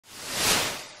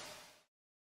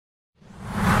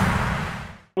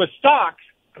With stocks,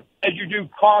 as you do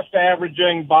cost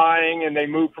averaging, buying, and they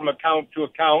move from account to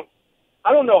account,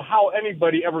 I don't know how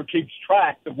anybody ever keeps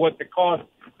track of what the cost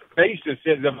basis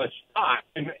is of a stock.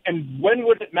 And when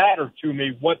would it matter to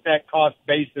me what that cost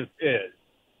basis is?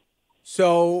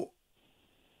 So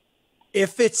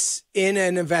if it's in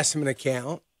an investment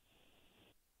account,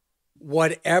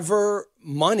 whatever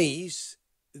monies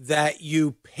that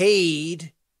you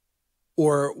paid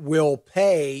or will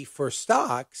pay for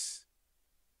stocks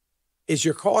is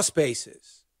your cost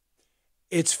basis.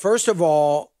 It's, first of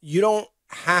all, you don't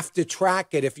have to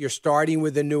track it if you're starting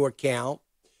with a new account.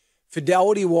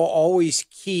 Fidelity will always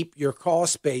keep your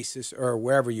cost basis, or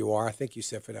wherever you are, I think you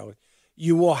said Fidelity,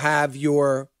 you will have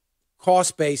your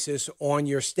cost basis on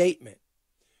your statement.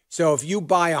 So if you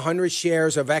buy 100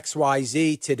 shares of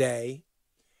XYZ today,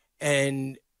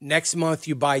 and next month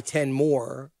you buy 10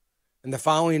 more, and the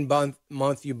following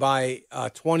month you buy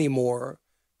 20 more,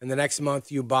 and the next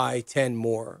month you buy 10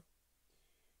 more,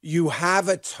 you have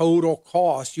a total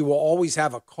cost. You will always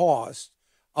have a cost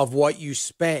of what you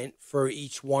spent for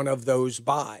each one of those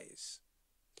buys.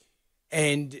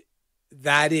 And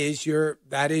that is your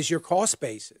cost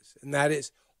basis. And that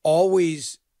is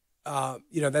always,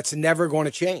 that's never going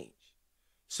to change.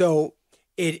 So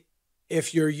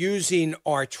if you're using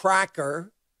our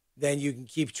tracker, then you can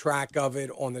keep track of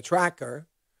it on the tracker,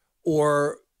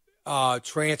 or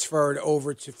transfer it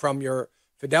over from your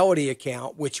Fidelity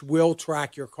account, which will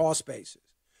track your cost basis.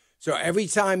 So every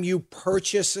time you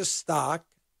purchase a stock,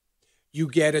 you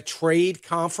get a trade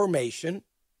confirmation.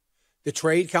 The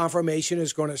trade confirmation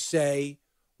is going to say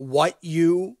what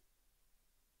you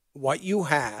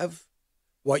have,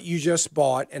 what you just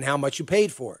bought, and how much you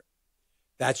paid for it.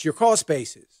 That's your cost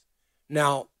basis.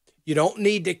 Now, you don't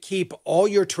need to keep all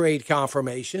your trade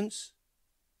confirmations,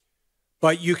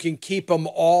 but you can keep them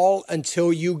all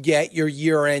until you get your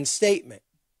year-end statement.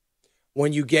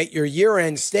 When you get your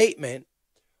year-end statement,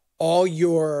 all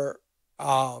your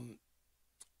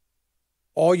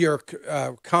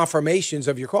confirmations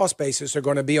of your cost basis are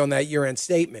going to be on that year-end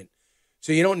statement.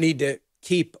 So you don't need to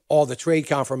keep all the trade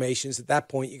confirmations. At that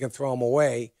point, you can throw them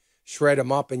away, shred them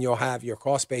up, and you'll have your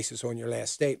cost basis on your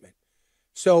last statement.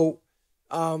 So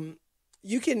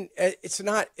you can. It's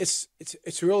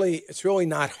really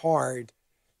not hard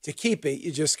to keep it.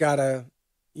 You just gotta,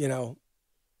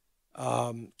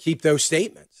 keep those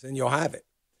statements, and you'll have it.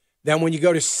 Then when you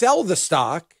go to sell the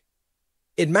stock,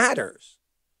 it matters,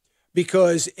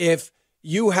 because if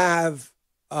you have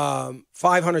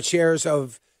 500 shares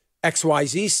of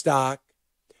XYZ stock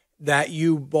that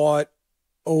you bought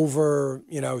over,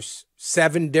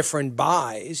 7 different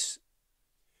buys,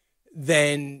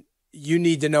 then you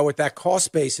need to know what that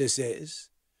cost basis is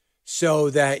so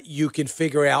that you can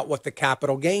figure out what the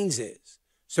capital gains is.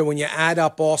 So when you add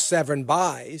up all 7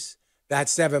 buys, that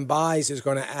 7 buys is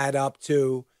going to add up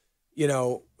to,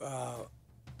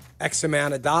 X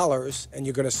amount of dollars, and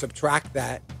you're going to subtract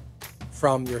that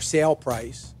from your sale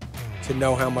price to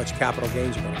know how much capital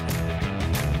gains you're going to get.